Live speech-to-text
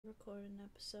record an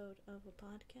episode of a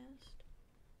podcast?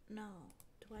 No.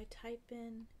 Do I type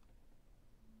in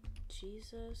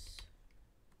Jesus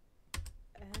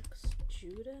X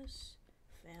Judas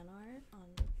fan art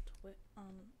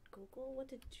on Google? What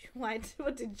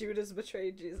did Judas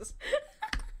betray Jesus?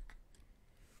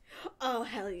 Oh,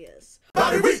 hell yes.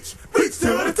 Everybody reach to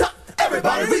the top.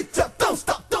 Everybody reach up, don't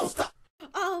stop, don't stop.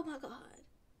 Oh my god.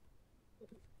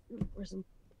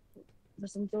 For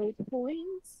some gold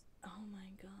coins. Oh my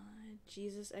god.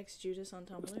 Jesus X Judas on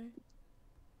Tumblr?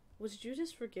 Was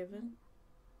Judas forgiven?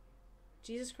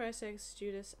 Jesus Christ X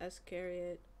Judas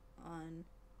Iscariot on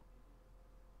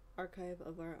Archive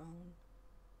of Our Own.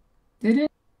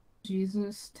 Didn't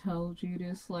Jesus tell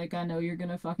Judas, like, I know you're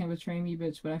gonna fucking betray me,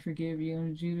 bitch, but I forgive you?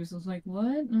 And Judas was like,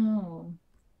 what? No.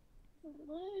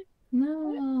 What?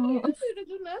 No. What did you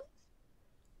do now?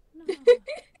 No.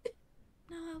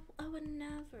 No, I would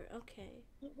never. Okay.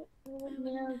 I would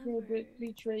never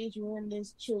betray you in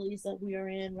this Chili's that we are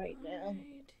in right now.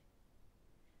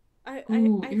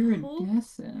 Ooh, I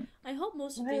iridescent. I hope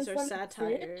most of these are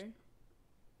satire.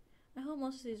 I hope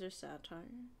most of these are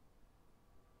satire.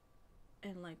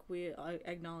 And like we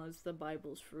acknowledge the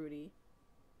Bible's fruity.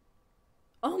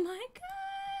 Oh my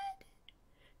god!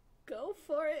 Go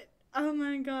for it! Oh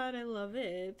my god, I love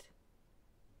it.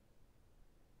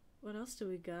 What else do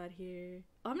we got here?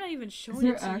 I'm not even showing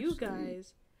it to you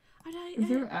guys. Is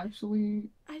there actually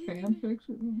fan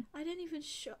fiction? I didn't even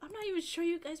show. I'm not even showing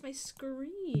you guys my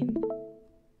screen.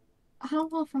 I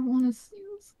don't know if I want to see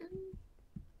the screen.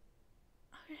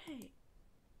 Okay.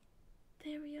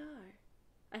 There we are.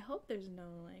 I hope there's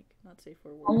no, like, not safe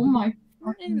for work. Oh my.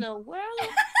 What in the world?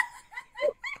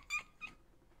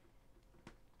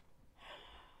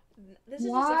 This is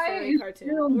just a furry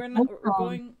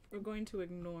cartoon. We're going to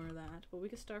ignore that, but we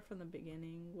can start from the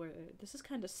beginning where this is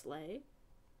kind of slay.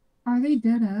 Are they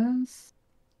dead ass?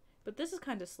 But this is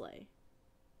kind of slay.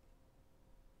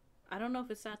 I don't know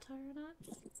if it's satire or not,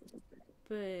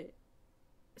 but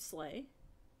slay.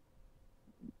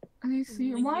 I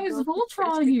see. Why is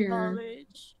Voltron here?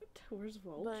 College, Where's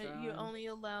Voltron? but you're only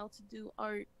allowed to do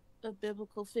art of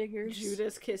biblical figures.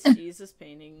 Judas Kiss Jesus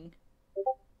painting.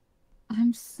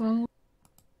 I'm so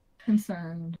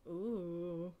concerned.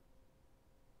 Ooh.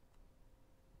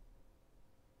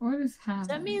 What is happening?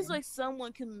 That means like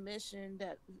someone commissioned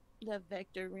that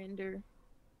vector render.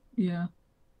 Yeah.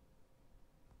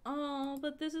 Oh,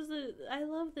 but this is I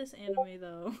love this anime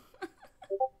though.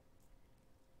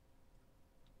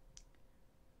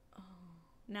 Oh.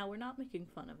 Now we're not making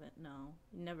fun of it. No,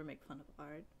 we never make fun of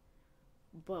art.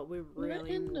 But we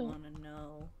really want to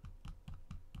know.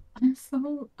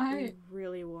 I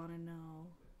really want to know.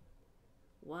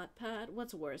 Wattpad?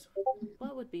 What's worse?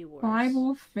 What would be worse?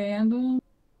 Bible fandom?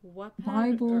 Wattpad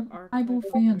Bible or Archive Bible of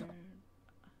fandom.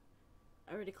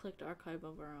 I already clicked Archive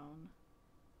of Our Own.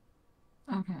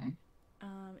 Okay.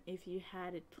 If you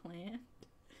had it planned.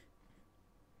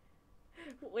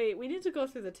 Wait, we need to go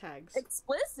through the tags.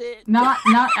 Explicit. Not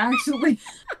actually.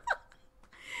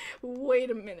 Wait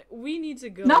a minute. We need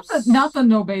to go. Not the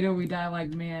no beta we die like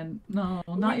man. No,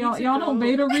 not y'all. Y'all don't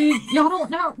beta read. Y'all don't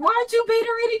know. Why aren't you beta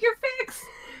reading your fix?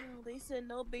 No, they said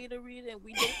no beta read and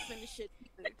we didn't finish it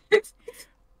either.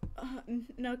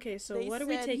 Okay, so they what are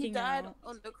we said taking he died out?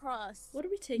 on the cross. What are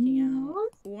we taking out? No.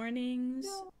 Warnings.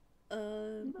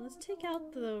 No. Let's take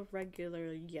out the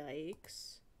regular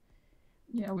yikes.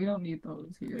 Yeah, we don't need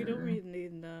those here. We don't really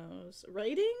need those.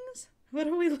 Ratings? What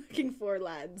are we looking for,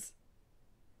 lads?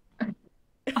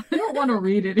 I don't want to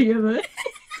read it either.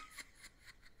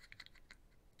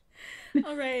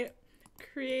 Alright.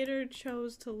 Creator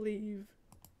chose to leave.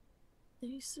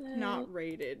 They said Not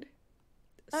rated.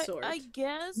 Sort. I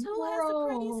guess who has the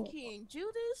praise king?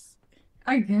 Judas?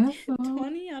 I guess so.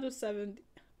 20 out of 70.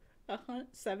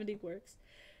 70 works.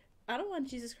 I don't want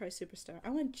Jesus Christ Superstar. I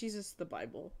want Jesus the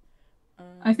Bible.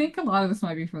 I think a lot of this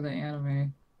might be for the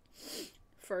anime.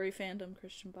 Furry fandom,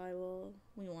 Christian Bible.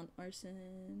 We want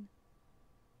arson.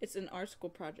 It's an art school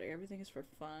project. Everything is for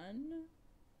fun.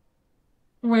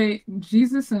 Wait,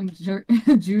 Jesus and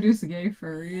Judas gay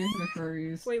furries or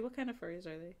furries? Wait, what kind of furries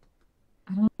are they?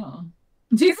 I don't know.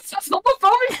 Jesus is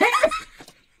homophobic.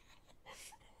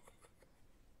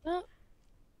 Oh.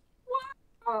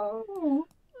 Wow. Oh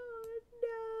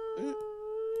no.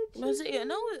 Was it? I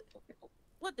know it.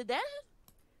 What the dad?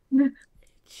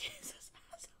 Jesus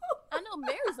asshole. I know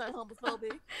Mary's not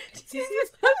homophobic.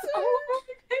 Jesus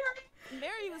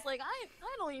Mary was like, I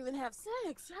don't even have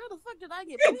sex. How the fuck did I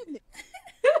get pregnant?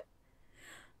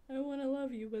 I want to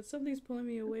love you, but something's pulling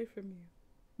me away from you.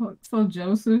 What, so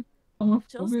Joseph? Homophobic?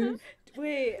 Joseph?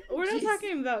 Wait, we're not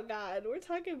talking about God. We're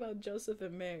talking about Joseph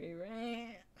and Mary,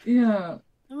 right? Yeah.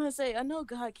 I'm gonna say, I know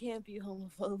God can't be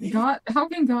homophobic. God, how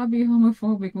can God be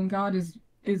homophobic when God is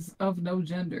of no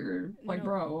gender? Like, No,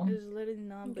 bro, it's literally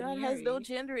non-binary. God has no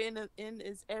gender in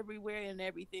is everywhere and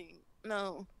everything.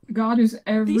 No. God is These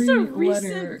every are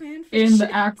recent letter fanfic in the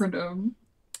shit. acronym.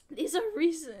 These are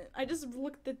recent. I just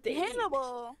looked at the date.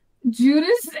 Hannibal.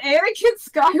 Judas, Anakin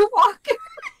Skywalker.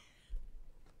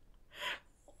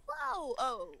 Wow.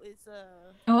 Oh, it's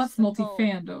Oh, that's the multi Pope.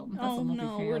 fandom. That's Oh a multi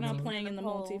no, we're not fandom. playing in the The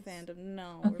multi polls. fandom.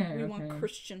 No, Okay, we want okay.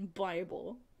 Christian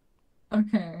Bible.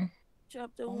 Okay.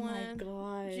 Chapter Oh my 1.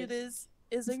 god. Judas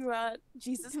is a god.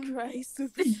 Jesus Christ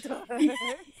superstar.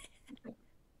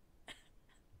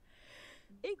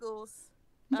 Eagles.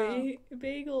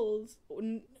 Bagels.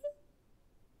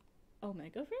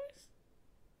 Omegaverse?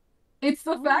 It's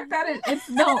the Oh fact my that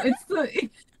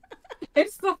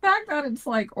it's the fact that it's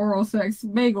like oral sex,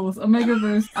 bagels,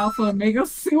 Omegaverse, Alpha Omega,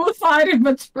 suicide, and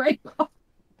betrayal.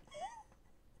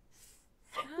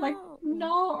 Like, How?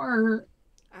 no.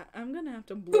 I'm gonna have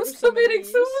to blur Who's some of committing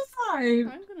these.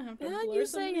 suicide? I'm gonna have to How blur you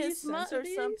some of say these it's smut or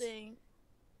sensities. something?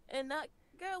 And not,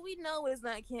 girl, we know it's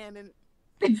not canon.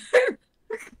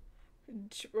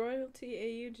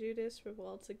 Royalty AU Judas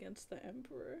revolts against the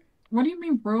Emperor. What do you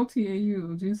mean royalty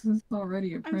AU? Jesus is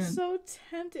already a I'm prince. so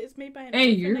tempted. It's made by an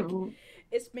orphan. AU?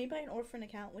 It's made by an orphan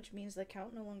account, which means the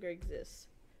account no longer exists.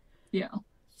 Yeah.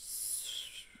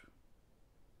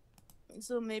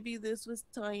 So maybe this was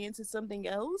tying into something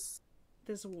else?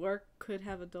 This work could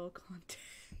have adult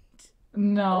content.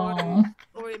 No.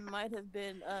 Or it might have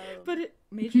been But it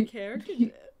major character.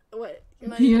 What? it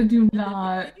might Pia, have do been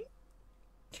not. everything.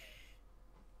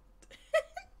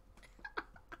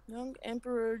 Young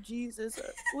Emperor Jesus.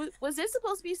 Was this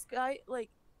supposed to be Star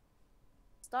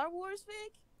Wars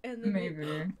fic? And then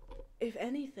Maybe. if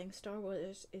anything, Star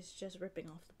Wars is just ripping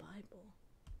off the Bible.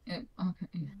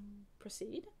 Okay.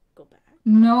 Proceed. Go back.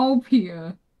 No,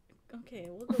 Pia. Okay,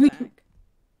 we'll go back.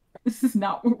 This is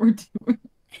not what we're doing.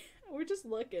 We're just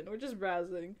looking. We're just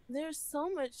browsing. There's so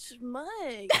much smut.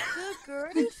 Good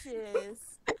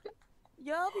gracious.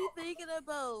 Y'all be thinking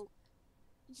about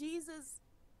Jesus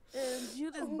and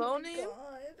Judas boning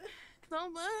so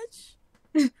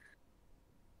much.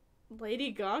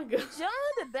 Lady Gaga. John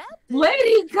the Baptist.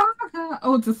 Lady Gaga!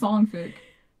 Oh, it's a song fic.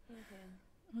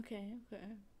 Okay.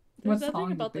 What There's song nothing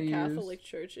did about the they use? Catholic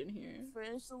Church in here.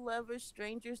 Friends to lovers,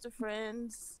 strangers to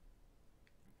friends.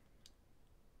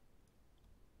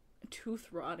 Tooth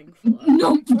rotting fly.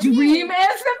 No, Dream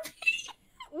SMP!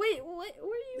 Wait, what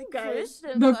were you The guys?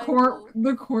 Christian The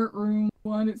courtroom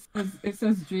one. It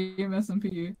says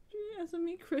GMSMP. Yes, I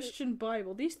mean Christian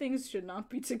Bible. These things should not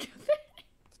be together.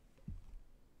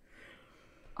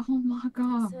 Oh my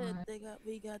god. Said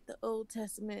we got the Old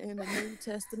Testament and the New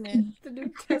Testament. The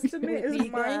New Testament is We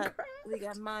Minecraft. We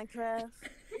got Minecraft.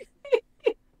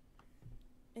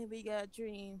 And we got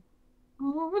Dream.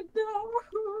 Oh no.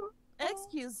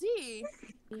 XQZ.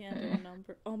 Yeah, the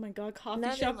number. Oh my god, coffee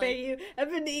Nothing shop like- AU.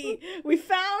 Ebony, we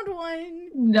found one.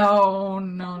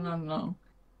 No.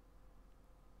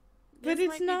 But This it's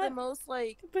might be not- the most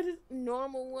But it,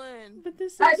 normal one. but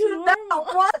this is I do normal.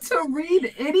 not want to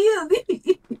read any of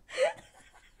these.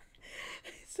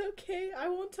 It's okay. I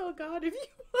won't tell God if you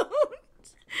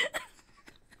won't.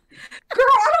 Girl,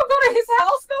 I don't go to his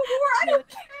house no more. I don't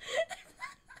care.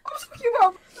 I'm talking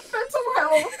about mental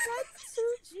health. That's to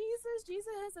Jesus.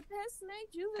 Jesus has a pet snake.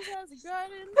 Jesus has a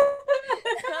garden.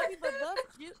 Some people love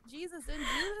Jesus and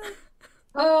Judas.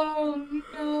 Oh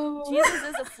no. Jesus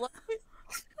is a flood.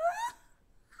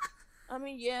 I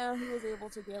mean, yeah, he was able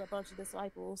to get a bunch of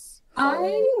disciples. I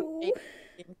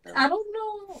don't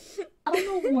know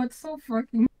what's so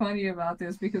fucking funny about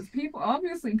this, because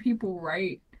people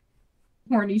write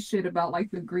horny shit about like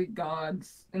the Greek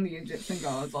gods and the Egyptian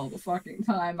gods all the fucking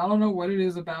time. I don't know what it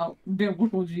is about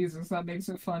biblical Jesus that makes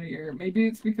it funnier. Maybe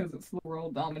it's because it's the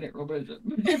world dominant religion.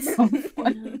 It's so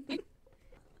funny.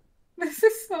 This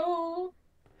is so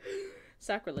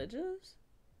Sacrilegious?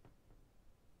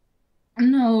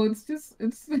 no, it's just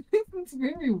it's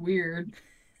very weird.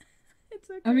 It's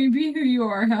okay. I mean, be who you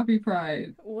are, happy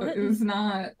pride. What? But it's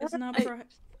not. It's not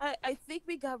I think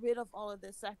we got rid of all of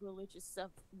the sacrilegious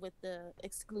stuff with the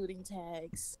excluding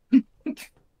tags.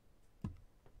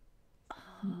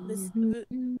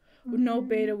 No,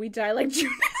 Beta, we die like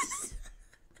Judas.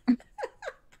 How do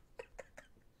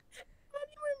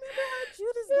you remember how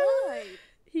Judas died?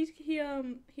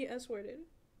 He S-worded.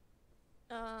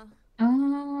 Oh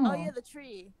yeah, the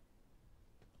tree.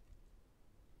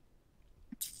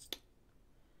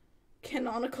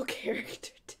 Canonical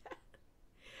character death.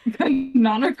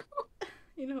 Canonical.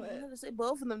 You know I what? had to say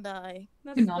both of them die.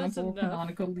 That's Canonical, enough.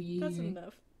 canonically. That's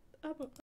enough.